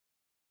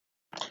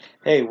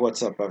Hey,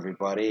 what's up,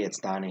 everybody?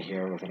 It's Donnie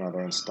here with another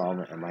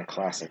installment in my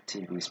classic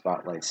TV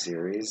Spotlight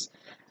series.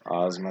 It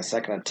was my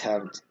second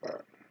attempt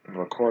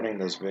recording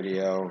this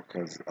video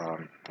because I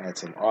had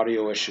some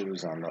audio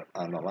issues on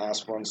the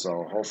last one,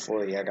 so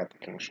hopefully I got the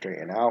kinks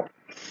straightened out.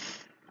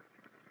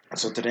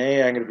 So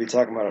today I'm going to be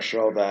talking about a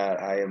show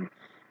that I am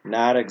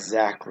not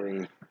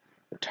exactly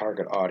the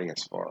target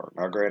audience for.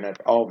 Now, granted,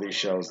 all these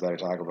shows that I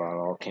talk about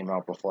all came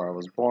out before I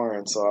was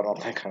born, so I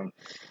don't think I'm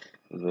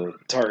the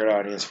target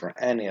audience for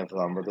any of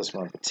them, but this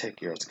one in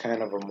particular. It's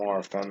kind of a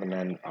more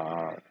feminine,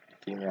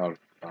 female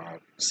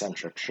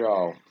centric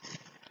show.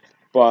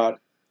 But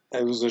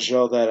it was a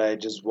show that I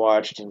just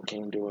watched and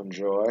came to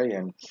enjoy,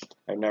 and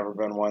I've never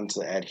been one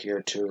to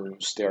adhere to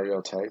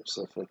stereotypes.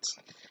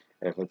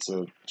 If it's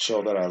a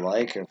show that I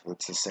like, if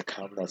it's a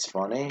sitcom that's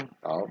funny,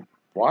 I'll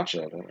watch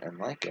it and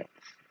like it.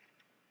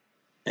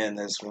 And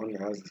this one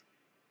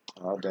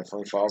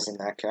definitely falls in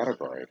that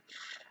category.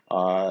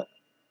 Uh,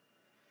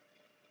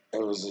 it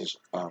was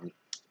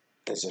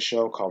it's a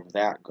show called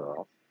That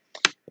Girl.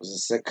 It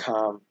was a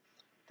sitcom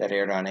that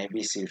aired on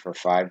ABC for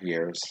 5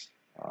 years,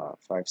 5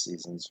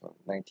 seasons from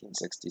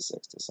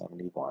 1966 to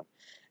 71.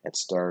 It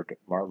starred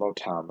Marlo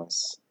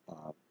Thomas,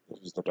 who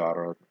was the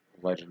daughter of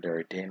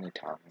legendary Danny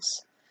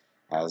Thomas,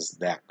 as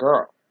that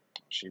girl.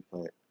 She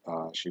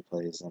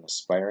plays an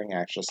aspiring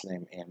actress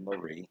named Anne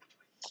Marie.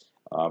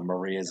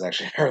 Marie is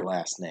actually her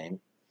last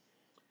name,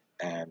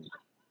 and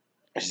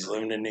she's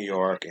living in New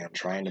York and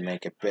trying to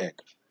make it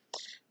big.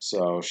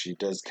 So she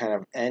does kind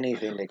of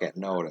anything to get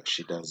noticed.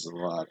 She does a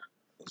lot.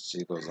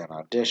 She goes on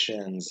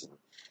auditions, and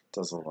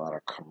does a lot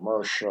of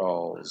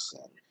commercials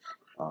and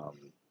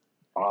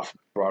off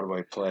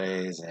Broadway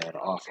plays and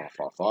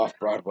off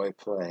Broadway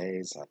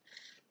plays, and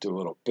do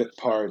little bit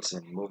parts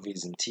in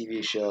movies and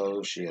TV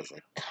shows. She has a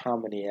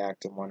comedy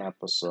act in one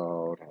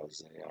episode.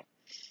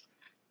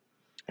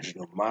 She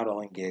does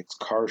modeling gigs,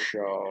 car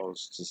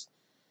shows, just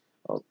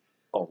a,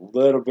 a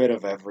little bit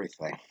of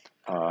everything.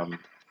 Um,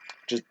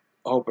 just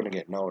hoping to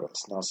get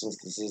noticed. Now, since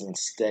this isn't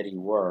steady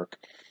work,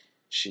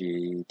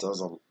 she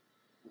does a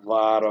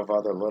lot of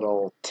other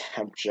little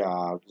temp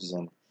jobs,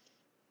 and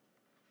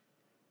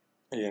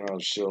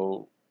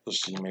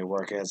she may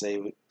work as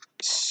a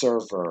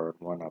server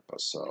in one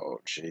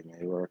episode. She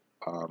may work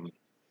at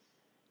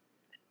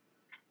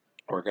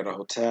a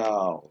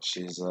hotel.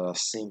 She's a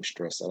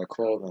seamstress at a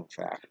clothing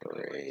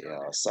factory,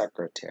 a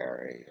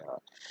secretary.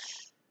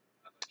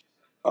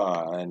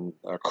 In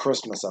a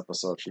Christmas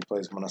episode, she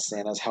plays one of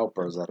Santa's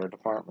helpers at a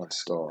department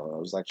store. It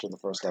was actually the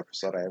first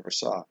episode I ever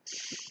saw.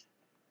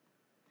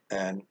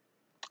 And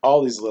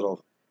all these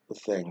little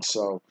things.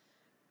 So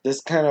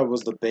this kind of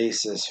was the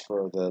basis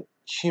for the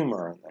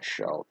humor in the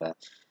show, and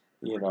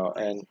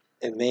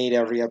it made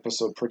every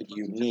episode pretty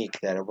unique,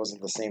 that it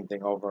wasn't the same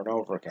thing over and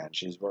over again.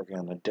 She's working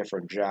on a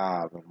different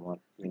job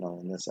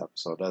in this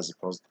episode as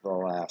opposed to the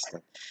last,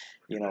 and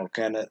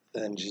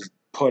and she's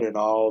put in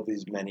all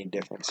these many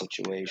different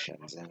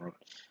situations, and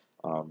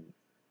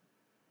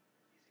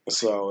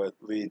so it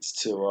leads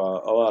to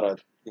a lot of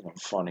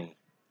funny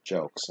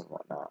jokes and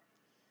whatnot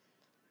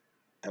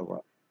and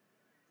what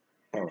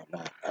and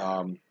whatnot.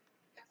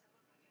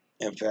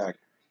 In fact,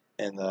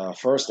 in the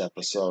first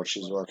episode,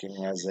 she's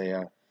working as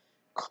a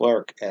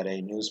clerk at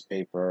a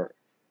newspaper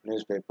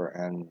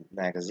and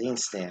magazine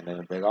stand in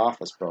a big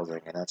office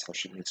building, and that's how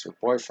she meets her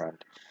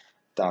boyfriend,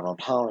 Donald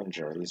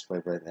Hollinger. He's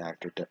played by the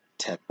actor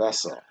Ted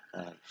Bessel.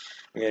 And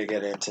we're going to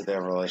get into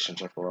their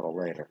relationship a little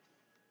later.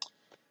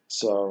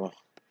 So,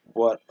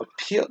 what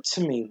appealed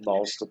to me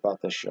most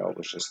about the show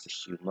was just the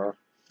humor,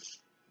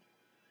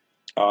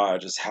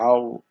 just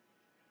how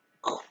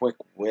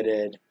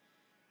quick-witted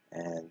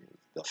and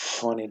the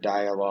funny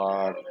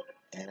dialogue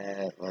in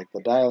it. Like,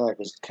 the dialogue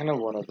was kind of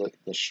one of the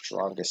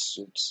strongest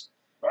suits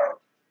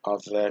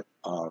of it.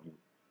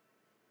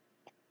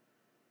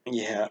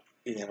 Yeah,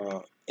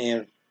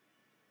 and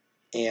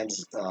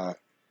Anne's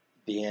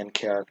the Anne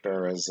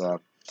character is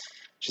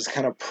she's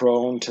kind of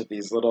prone to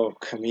these little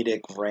comedic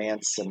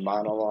rants and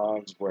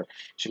monologues where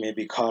she may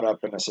be caught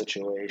up in a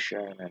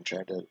situation and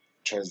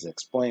tries to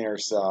explain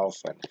herself,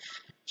 and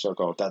she'll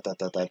go da da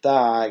da da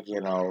da,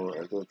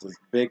 this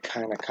big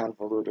kind of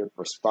convoluted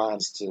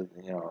response to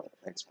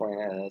explain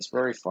it, and it's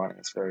very funny.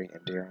 It's very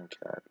endearing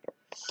character.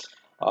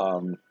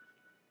 Um,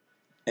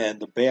 and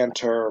the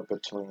banter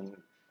between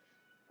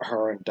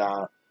her and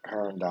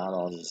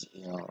Donald is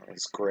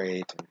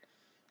great. And,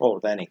 well,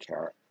 with any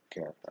character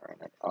in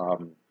it.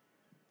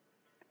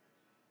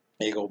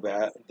 They go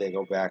back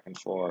and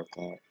forth.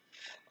 There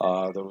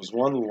was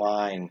one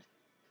line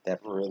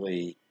that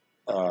really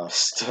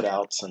stood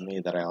out to me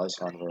that I always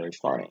found very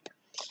funny.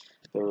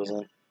 There was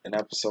an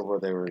episode where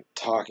they were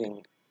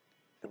talking.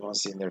 In one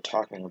scene, they're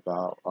talking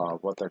about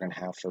what they're going to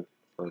have for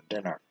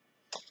dinner,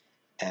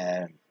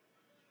 and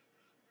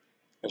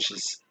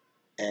she's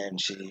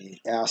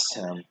she asked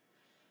him,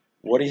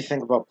 "What do you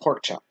think about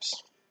pork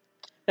chops?"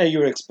 Now, you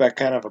would expect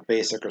kind of a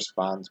basic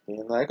response,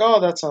 being like, "Oh,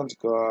 that sounds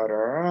good,"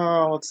 or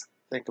 "Oh, let's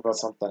think about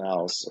something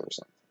else," or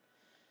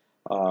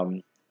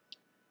something.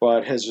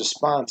 But his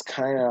response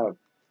kind of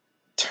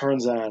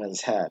turns it on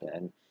his head,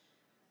 and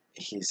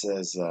he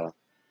says,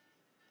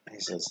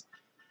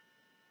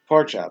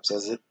 pork chops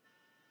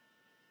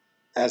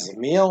as a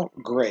meal,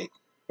 great,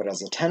 but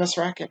as a tennis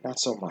racket, not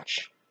so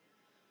much.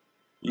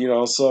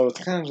 So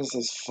it's kind of just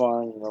this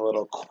fun, a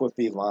little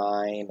quippy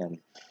line, and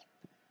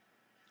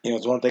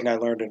it's one thing I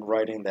learned in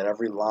writing that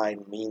every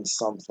line means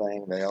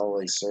something. They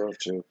always serve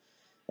to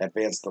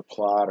advance the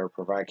plot or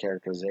provide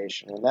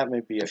characterization, and that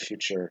may be a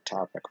future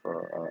topic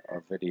for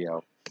a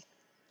video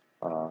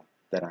uh,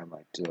 that I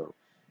might do.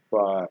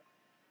 But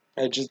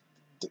it just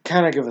to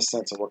kind of give a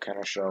sense of what kind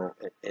of show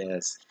it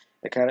is.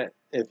 It kind of,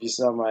 if you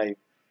saw my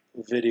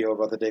video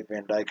about the Dick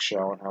Van Dyke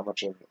Show and how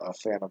much of a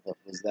fan of it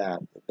was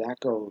that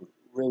go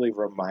really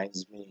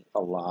reminds me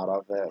a lot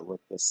of it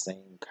with the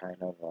same kind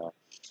of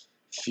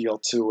feel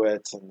to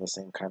it and the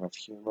same kind of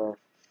humor.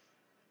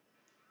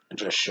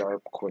 Just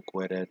sharp,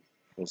 quick-witted.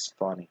 It was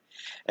funny,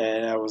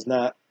 and I was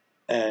not,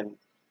 and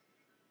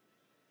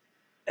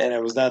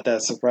it was not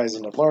that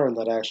surprising to learn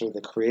that actually the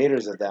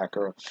creators of that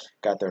girl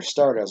got their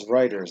start as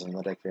writers in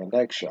the Dick Van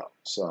Dyke Show.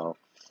 So,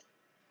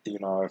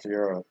 if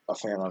you're a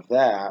fan of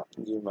that,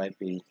 you might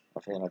be a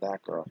fan of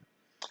that girl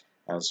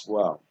as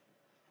well.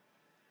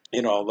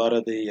 A lot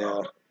of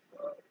the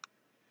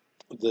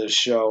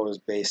show is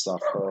based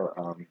off her,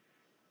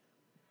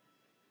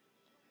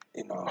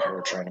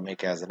 her trying to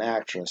make as an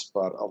actress,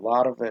 but a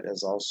lot of it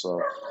is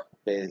also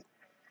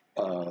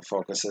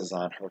focuses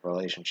on her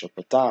relationship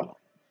with Donald.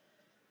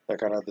 They're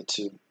kind of the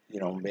two,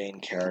 main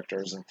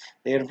characters, and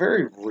they had a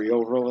very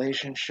real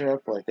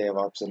relationship. Like they have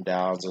ups and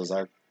downs. There's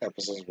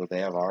episodes where they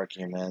have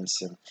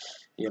arguments, and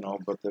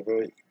but they're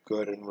very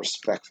good and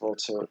respectful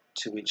to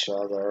each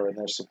other, and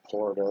they're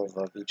supportive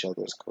of each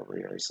other's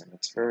careers, and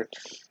it's very,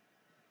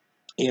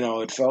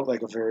 it felt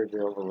like a very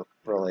real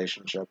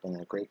relationship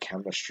and a great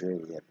chemistry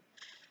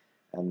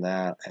and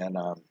that. And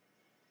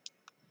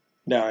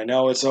now I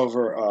know it's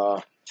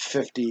over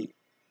 50.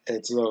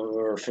 It's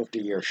over a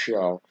 50-year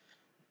show,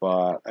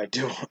 but I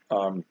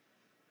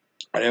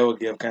will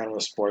give kind of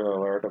a spoiler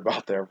alert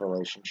about their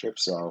relationship.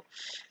 So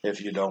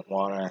if you don't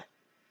want to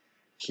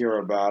hear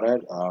about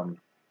it,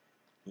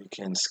 you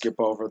can skip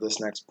over this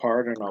next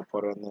part, and I'll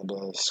put in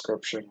the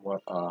description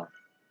what parts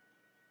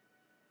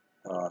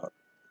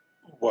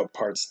what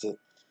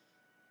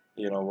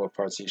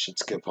parts you should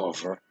skip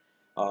over.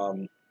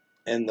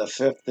 In the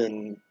 5th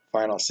and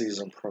final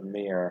season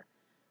premiere,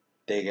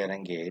 they get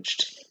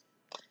engaged.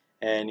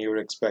 And you would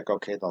expect,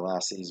 okay, the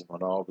last season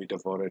would all be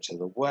devoted to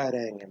the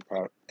wedding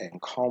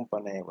and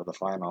company with the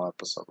final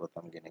episode with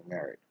them getting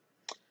married.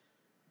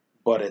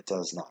 But it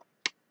does not.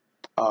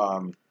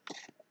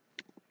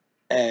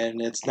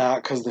 And it's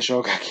not because the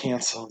show got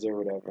canceled or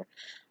whatever.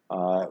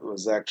 It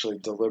was actually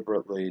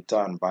deliberately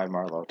done by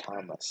Marlo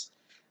Thomas.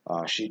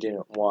 She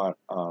didn't want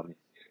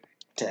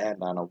to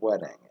end on a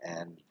wedding,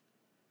 and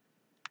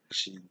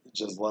she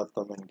just left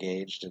them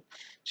engaged. And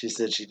she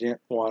said she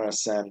didn't want to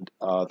send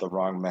the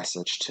wrong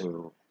message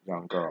to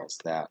young girls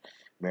that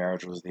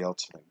marriage was the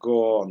ultimate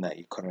goal and that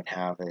you couldn't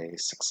have a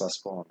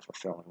successful and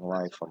fulfilling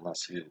life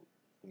unless you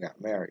got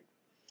married.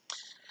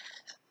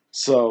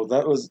 So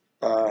that was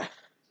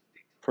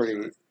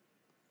pretty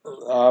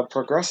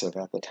progressive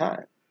at the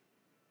time.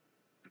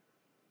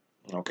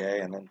 Okay,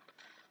 and then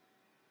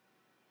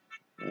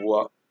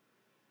what?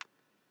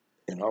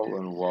 And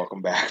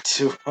welcome back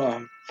to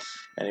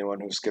anyone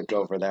who skipped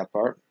over that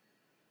part.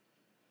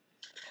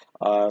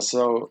 And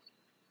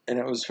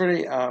it was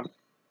pretty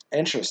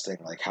interesting,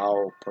 like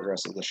how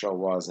progressive the show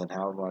was and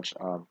how much,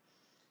 Marlo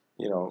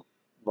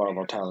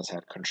Thomas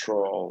had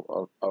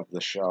control of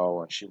the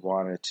show, and she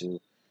wanted to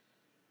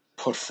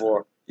put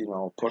forth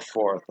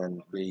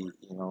and be,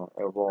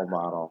 a role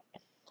model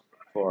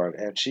for it.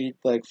 And she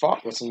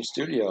fought with some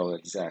studio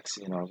execs.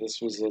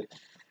 This was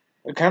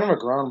a kind of a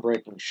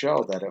groundbreaking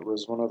show that it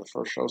was one of the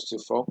first shows to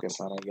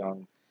focus on a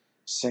young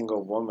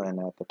single woman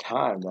at the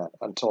time. That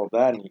until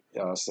then,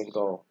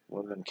 single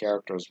women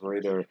characters were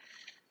either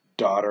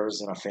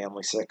daughters in a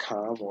family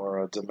sitcom or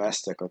a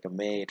domestic, like a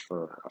maid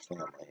for a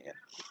family.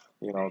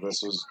 And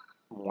this was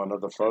one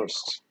of the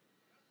first.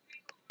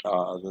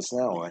 This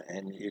now,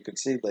 and you could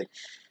see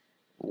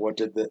what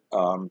did the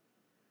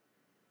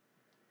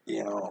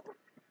you know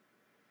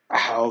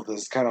how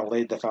this kind of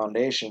laid the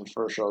foundation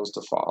for shows to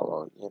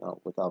follow.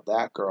 Without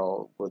that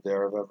girl, would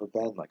there have ever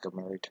been like a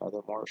Mary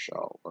Tyler Moore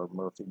show or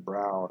Murphy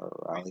Brown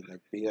or Ally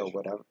McBeal,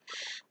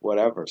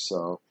 whatever.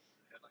 So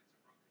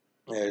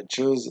it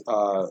just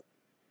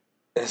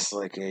it's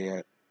like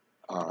a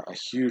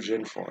huge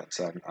influence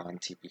on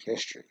TV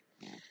history.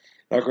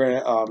 Now,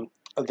 granted,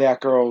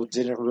 that girl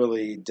didn't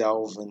really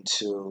delve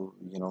into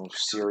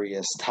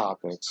serious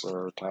topics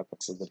or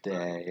topics of the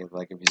day.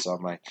 Like if you saw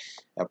my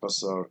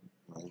episode,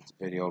 my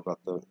video about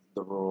the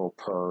rural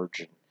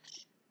purge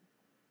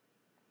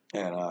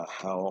and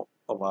how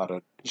a lot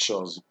of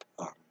shows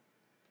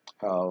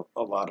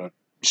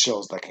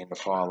that came to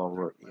follow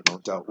were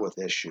dealt with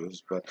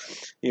issues, but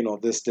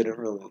this didn't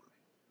really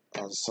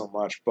have so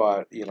much.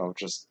 But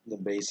just the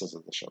basis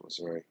of the show was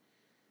very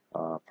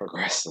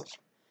progressive.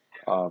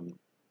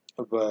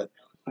 But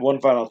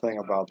one final thing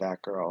about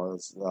that girl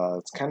is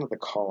it's kind of the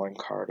calling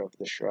card of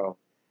the show.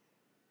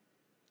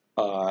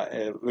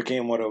 It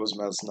became what it was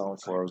most known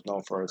for. It was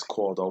known for its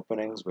cold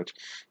openings, which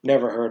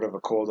never heard of a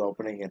cold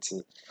opening. It's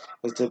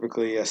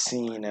typically a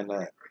scene in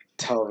a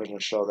television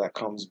show that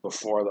comes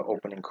before the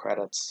opening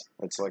credits.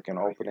 It's like an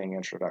opening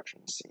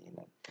introduction scene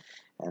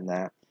and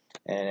that.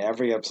 And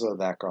every episode of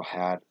that girl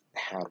had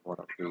one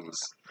of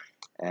these,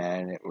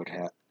 and it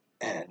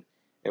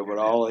would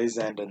always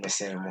end in the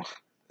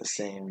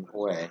same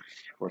way,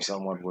 where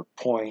someone would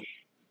point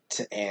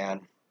to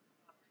Anne,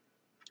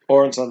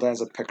 or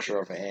sometimes a picture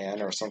of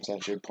Anne, or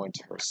sometimes she would point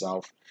to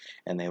herself,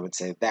 and they would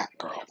say that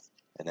girl,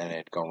 and then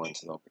it'd go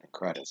into the opening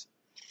credits.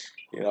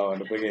 You know, in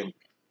the beginning,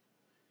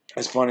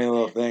 it's a funny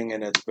little thing,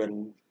 and it's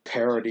been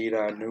parodied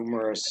on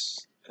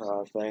numerous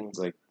things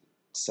like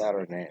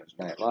Saturday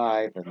Night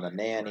Live and The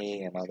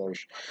Nanny and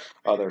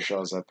other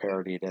shows that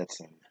parodied it,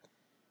 and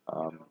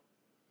um,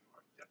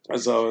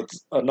 so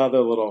it's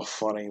another little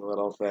funny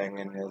little thing,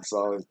 and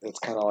it's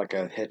kind of like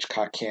a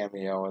Hitchcock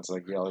cameo. It's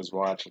like you always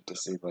watch it to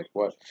see like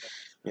what,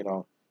 you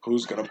know,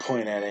 who's gonna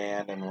point at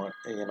Anne and what,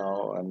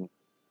 and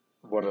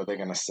what are they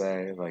gonna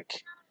say.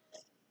 Like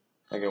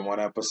in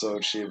one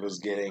episode, she was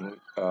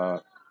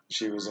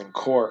in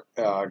court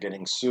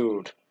getting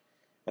sued,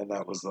 and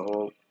that was the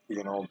whole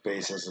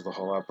basis of the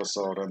whole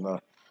episode, and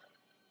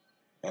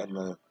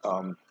the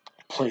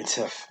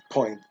plaintiff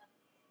points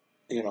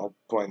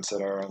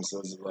at her and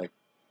says, like,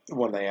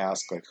 when they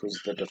ask, like,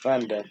 who's the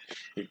defendant,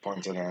 he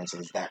points at her and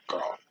says, that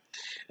girl.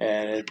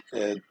 And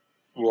it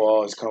will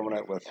always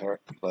culminate with her,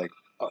 like,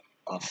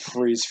 a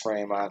freeze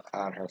frame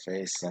on her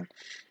face, and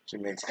she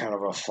makes kind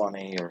of a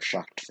funny or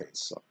shocked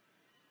face. So,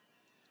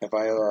 if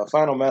I have a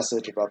final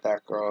message about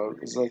that girl,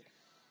 it's like,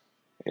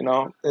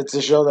 it's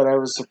a show that I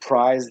was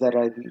surprised that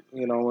I,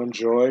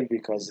 enjoyed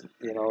because,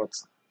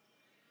 it's,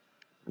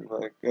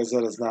 like I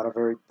said, it's not a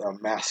very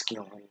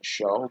masculine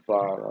show, but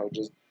I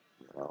just,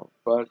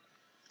 but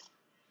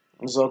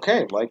it's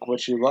okay. Like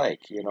what you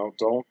like.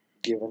 Don't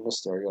give in to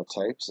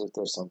stereotypes. If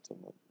there's something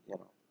that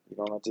you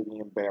don't have to be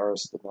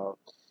embarrassed about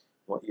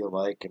what you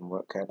like and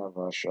what kind of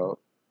a show,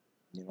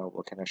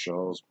 what kind of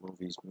shows,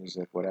 movies,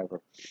 music,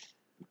 whatever.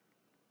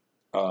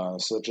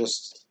 So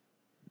just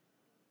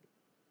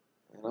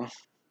you know,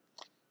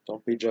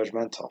 don't be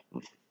judgmental.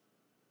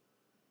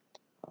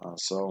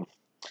 So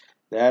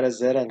that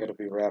is it. I'm going to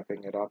be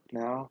wrapping it up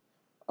now.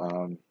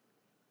 Um,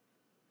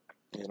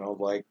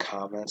 like,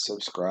 comment,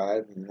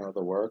 subscribe,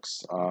 the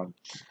works. I'm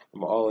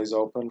always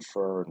open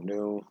for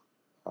new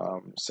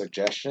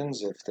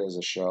suggestions. If there's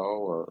a show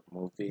or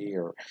movie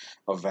or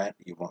event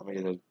you want me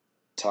to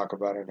talk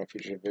about in a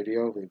future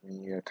video, leave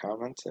me a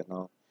comment and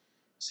I'll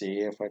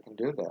see if I can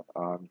do that.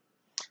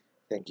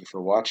 Thank you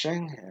for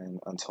watching, and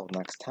until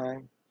next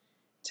time,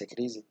 take it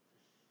easy.